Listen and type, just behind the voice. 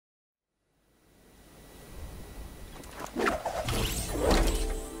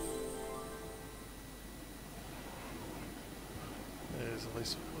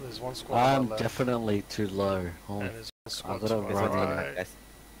There's one squad on I'm my left. definitely too low. Oh, And there's one squad gotta to my run in. right. Guys.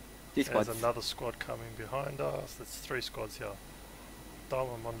 There's another squad coming behind us. There's 3 squads here. Dom,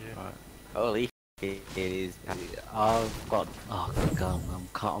 I'm on you. Right. Holy it is. I've got. Oh, good gun.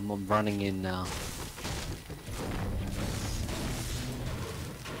 I'm running in now.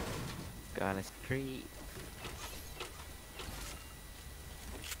 Gun is tree.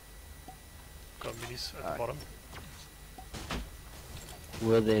 Got minis at the bottom.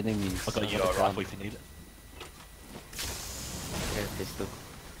 Where are the enemies? I got you a rifle if you need it. Okay, pistol.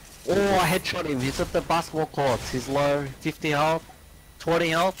 Oh, I headshot him. He's at the basketball courts. He's low. 50 health. 20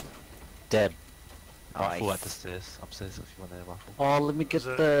 health. Dead. Rifle Nice. at the stairs, upstairs if you want a rifle. Oh, let me get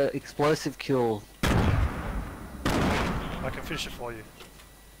the explosive kill. I can finish it for you.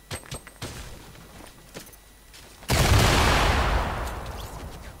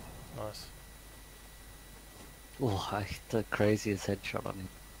 Nice. Oh, I hit the craziest headshot on him.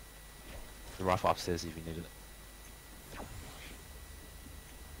 The rifle upstairs if you need it.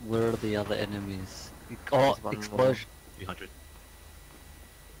 Where are the other enemies? Oh, There's one explosion. 200.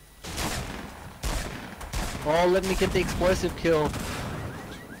 Oh, let me get the explosive kill.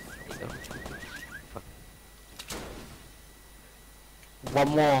 One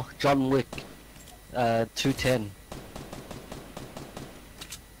more, John Wick. 210.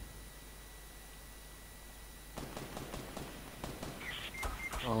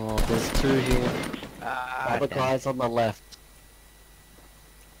 Oh, there's 2 here. Other guy's on the left.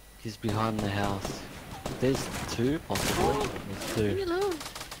 He's behind the house. There's 2, possibly. There's 2. There's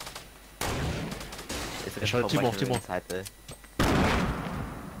Yeah, show it, 2 more, 2 more. inside there.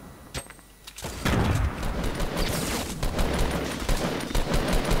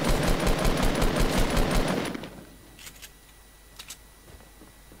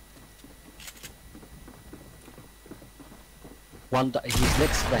 He's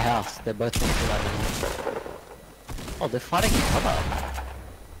next to the house. They're both next to that house. Oh, they're fighting each other.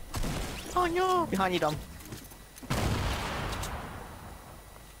 Oh no! Behind you, Dom.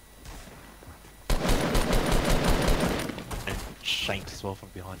 And shanked as well from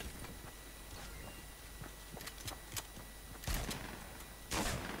behind.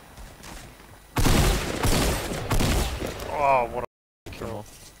 Oh, what a kill.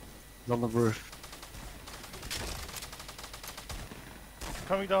 He's on the roof.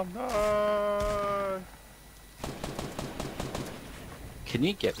 Coming down. No! Can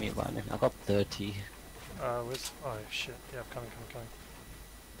you get me running? I got 30. Where's... Oh shit. Yeah, I'm coming.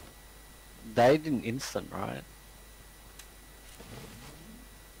 They didn't instant, right?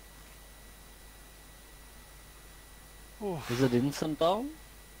 Oof. Is it instant though?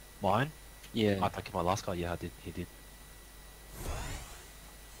 Mine? Yeah. I think my last guy, yeah, I did. He did.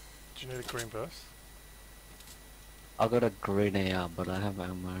 Do you need a green burst? I got a green AR, but I have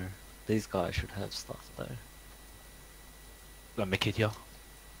ammo. These guys should have stuff though. Got my kid here.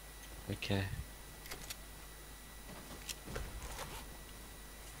 Okay.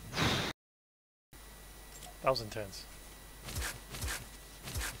 That was intense.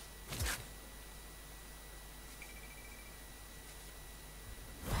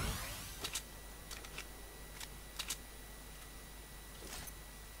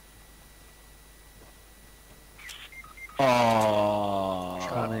 Oh,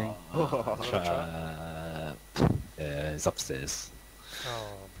 coming. Trap. Yeah, it's upstairs.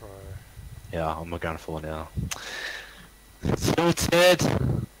 Oh, bro. Yeah, I'm going for now. Sorted!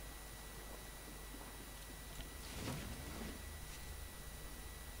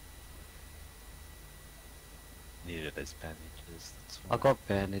 Needed those bandages. That's I got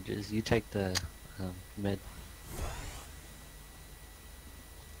bandages. You take the med.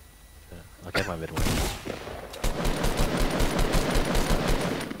 I gave my med away.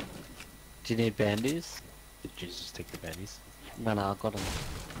 Do you need bandies? Did you just take the bandies? No, I got them.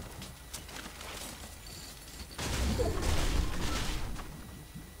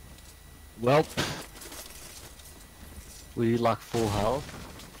 Well, were you like full health?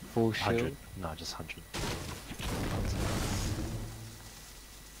 Full shield? 100. No, just 100.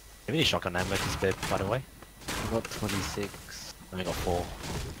 Have any shotgun ammo to spare, by the way? I got 26. I only got 4.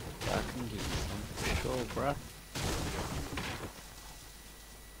 Yeah, I can give you some for sure, bruh.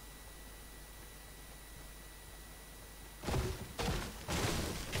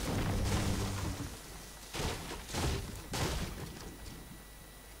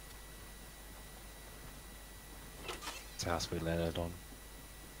 It's the house we landed on.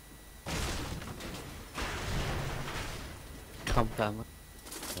 Come down.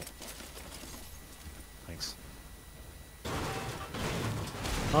 Thanks.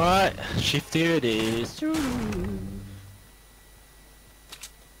 Alright, shift here it is.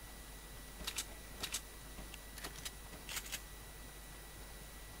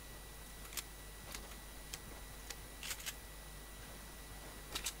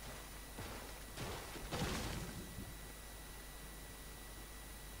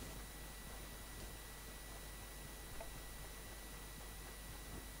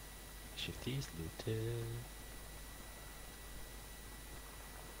 Shifty's looted.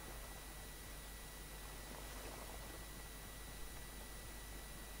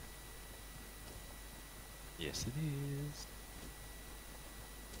 Yes, it is.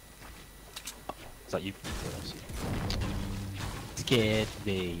 Oh, is that you? Scared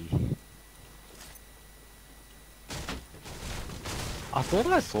me. I thought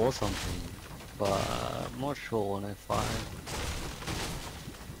I saw something, but I'm not sure when I find.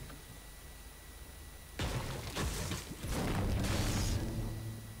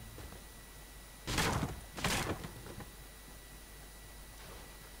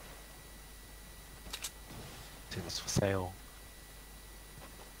 See what's for sale.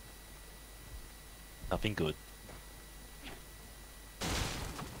 Nothing good.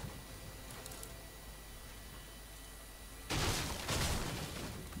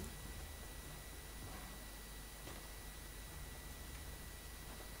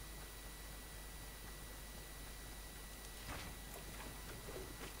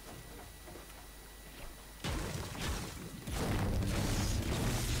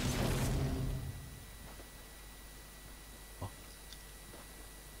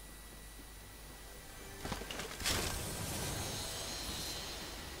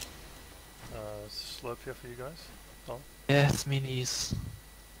 Slope here for you guys. Tom, Yes, minis.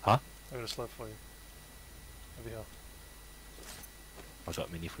 Huh? I got a slope for you. Over here. I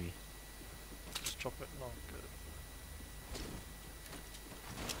got mini for you. Just chop it. No, good.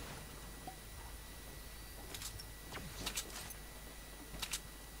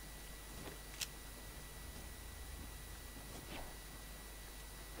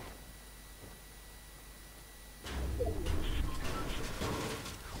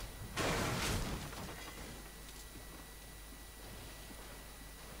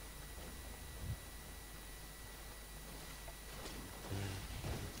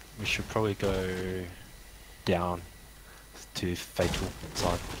 We should probably go down to Fatal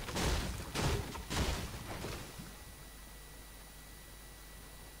side.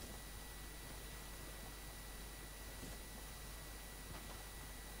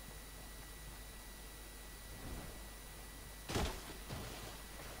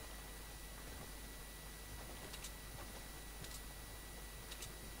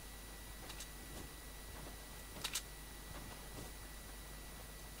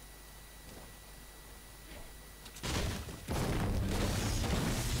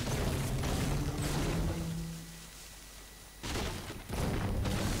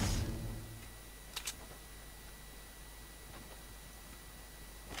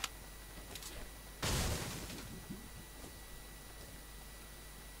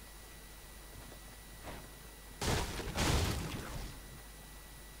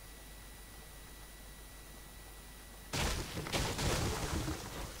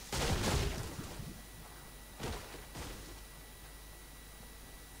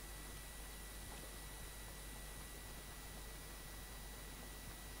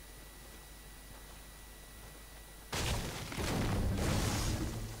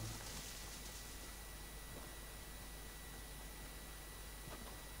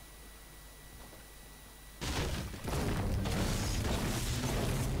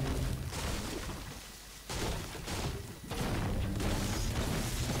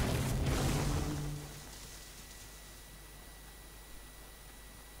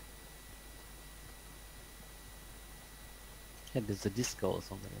 Yeah, there's a disco or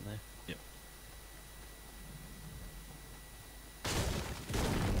something in there. Yep.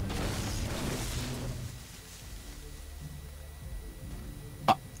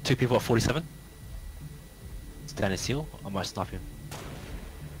 Ah, two people at 47. Stand his seal. I might snipe him.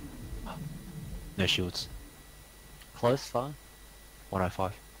 No shields. Close, far.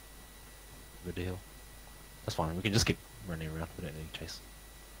 105. Good deal. That's fine. We can just keep running around. We don't need to chase.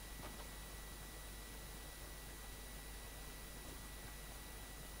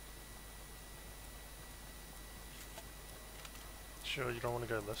 Sure, you don't want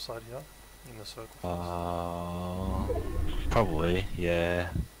to go left side here in the circle. Probably, yeah.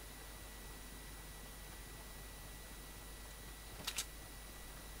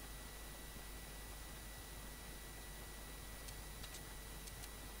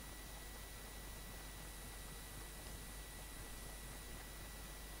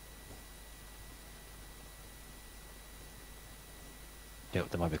 Yep,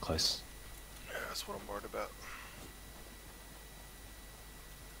 they might be close. Yeah, that's what I'm worried about.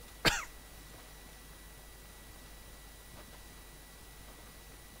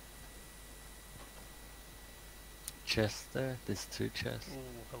 Chest there. There's two chests.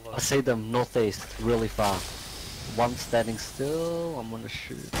 Ooh, hello. I see them northeast, really far. One standing still, I'm gonna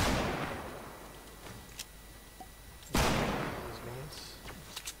shoot. There's minis.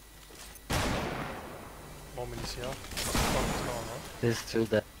 More minis here. What's going on? There's two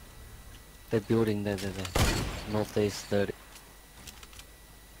that they're building there. Northeast 30.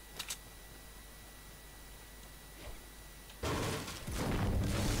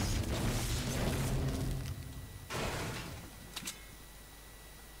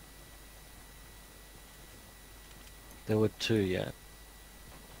 There were two, yeah.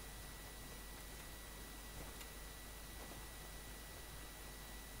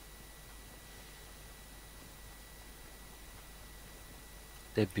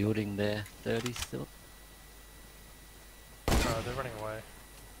 They're building there, 30 still. They're running away.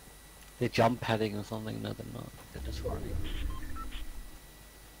 They're jump padding or something. No, they're not. They're just running.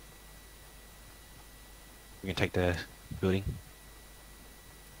 We can take the building.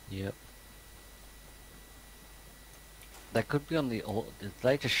 Yep. That could be on the old. Did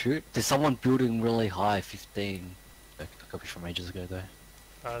they just shoot? There's someone building really high, 15. That could be from ages ago though.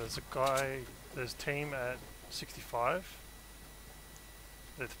 There's a guy, there's team at 65.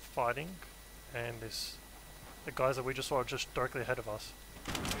 They're fighting, and there's the guys that we just saw are just directly ahead of us.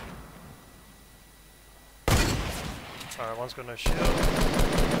 Alright, one's got no shield.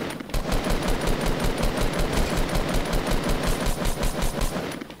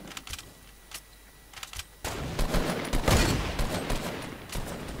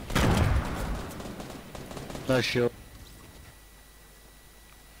 No shield.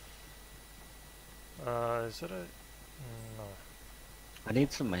 Is it a... No. I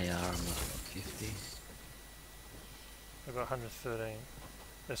need some AR. I'm not 50. I've got 113.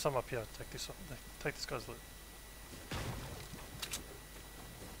 There's some up here. Take this. Take this guy's loot.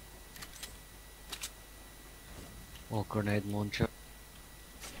 Or grenade launcher.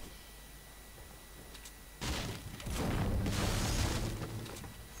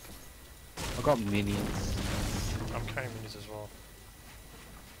 I got minions. I'm carrying minis as well.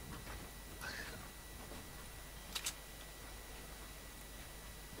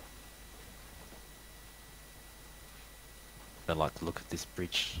 I'd like to look at this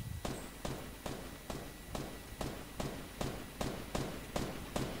bridge.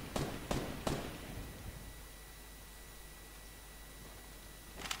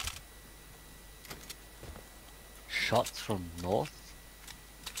 Shots from north.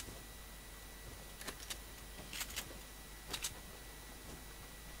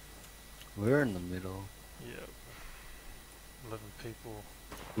 We're in the middle. Yep. 11 people.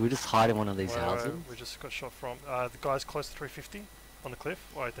 We just hide in one of these Wait, houses. we just got shot from. The guy's close to 350 on the cliff.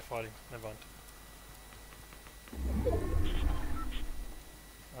 Wait, they're fighting. Never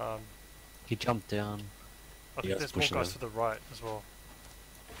mind. He jumped down. I think there's more guys to the right as well.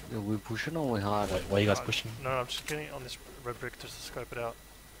 Yeah, we pushing or we hiding? Why are you guys pushing? No, I'm just getting on this red brick just to scope it out.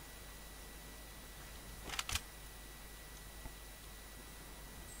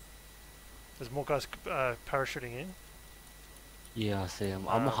 There's more guys parachuting in. Yeah, I see him.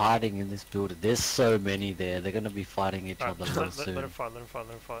 I'm hiding in this building. There's so many there. They're gonna be fighting each other real soon. Let him fight, let him fight,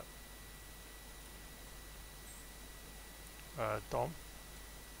 let him fight. Dom,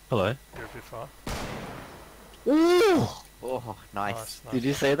 Hello. you're a bit far. Ooh! Oh, nice. Did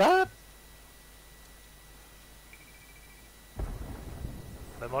you say that?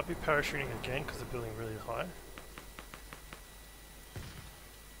 They might be parachuting again because they're building really high.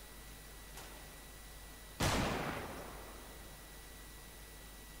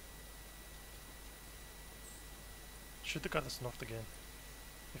 Shoot the guy that's knocked again,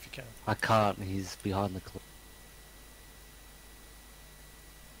 if you can. I can't. He's behind the cliff.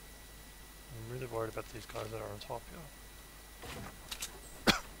 I'm really worried about these guys that are on top here.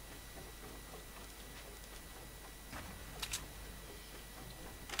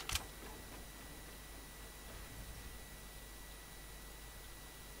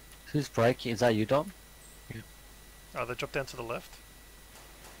 Who's breaking? Is that you, Dom? They dropped down to the left.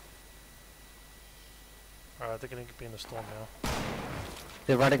 Alright, they're gonna be in the storm now.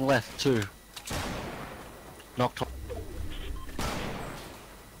 They're running left too. Knocked off.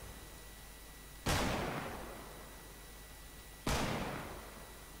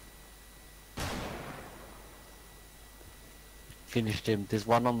 Finished him. There's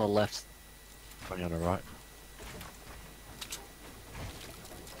one on the left. One on the right.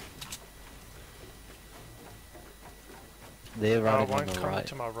 They're running One on the coming right.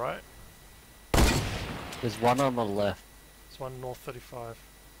 to my right. There's one on the left. There's one north 35.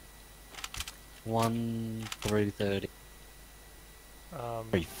 330.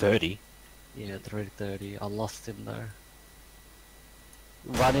 330. Yeah, 330. I lost him though.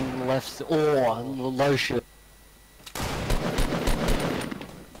 Running left. Oh, low shield.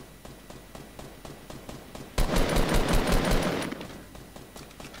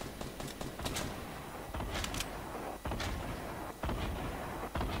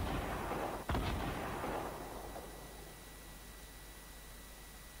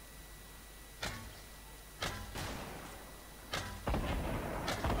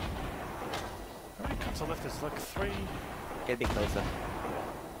 there's like 3. Get a bit closer.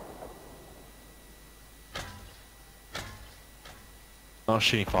 Not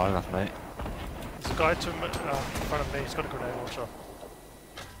shooting far enough, mate. There's a guy in front of me, he's got a grenade launcher.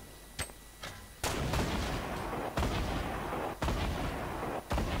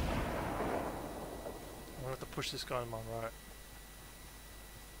 I'm gonna have to push this guy on my right.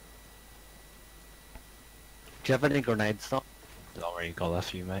 Do you have any grenades though? Don't worry, got that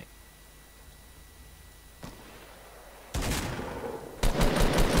for you, mate.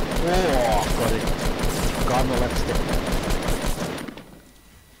 Oh, got it. Got on the left stick.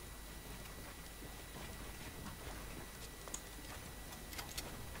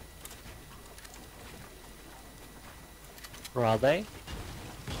 Where are they?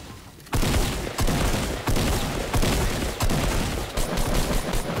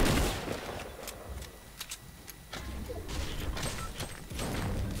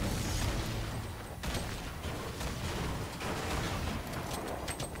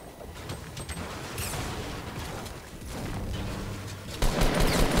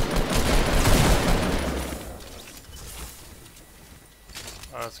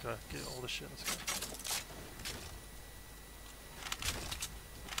 Alright, let's go. Get all this shit, let's go.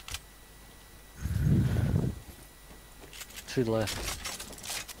 Two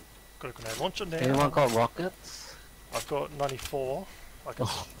left. Got a grenade launcher now. Anyone got rockets? I've got 94. I can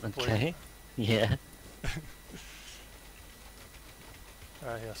Oh, split. okay. Yeah.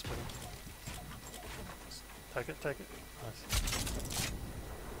 Alright, yeah, split him. Take it, take it. Nice.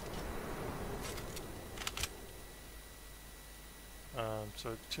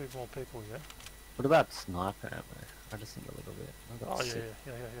 So 2 more people, yeah? What about sniper ammo? I just need a little bit. I've got Oh, yeah, 6.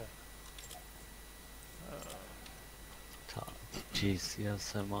 yeah. Jeez, you have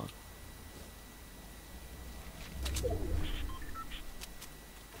so much.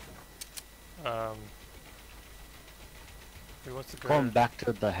 Who wants to go? Going back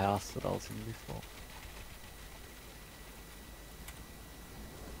to the house that I was in before.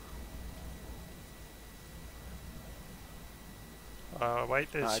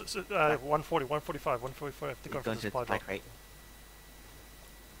 Wait, there's 140, 145, 145. I think He's I'm for going the to the supply supply drop. crate.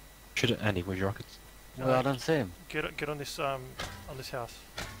 Shoot it, Andy. Where's your rockets? Well, I don't see him. Get on this house.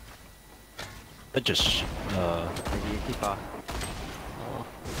 But just Maybe too far. Oh,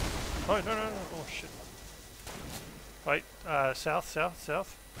 Oh no. Oh shit. Wait,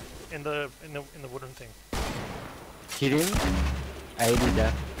 south. In the wooden thing. hit him. 80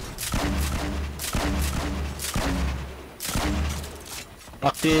 death.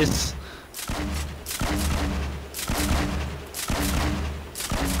 fuck this.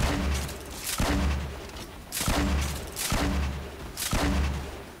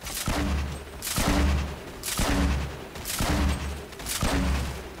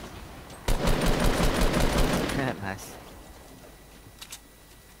 Nice.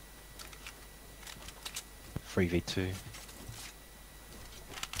 3v2.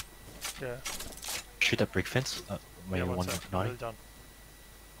 Yeah. Shoot that brick fence. Maybe Yeah, one sec. 190. Nearly done.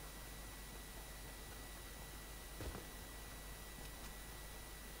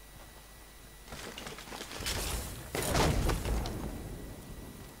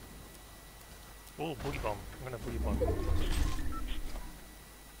 Oh, boogie bomb. I'm gonna boogie bomb.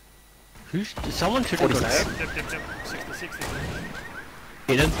 Who's someone shoot a grenade? Dip. 60.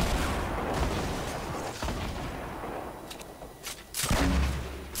 Hit him.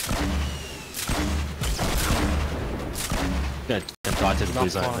 Gonna die to the blue Not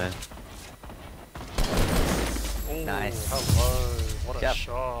zone, far. man. Oh, Nice. hello. What a Yep.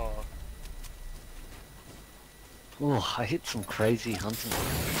 shot. Oh, I hit some crazy hunting.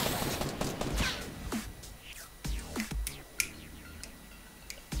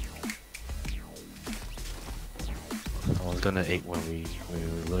 I was gonna eat when we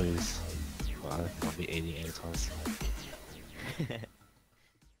lose. But I'll be eating 8 times.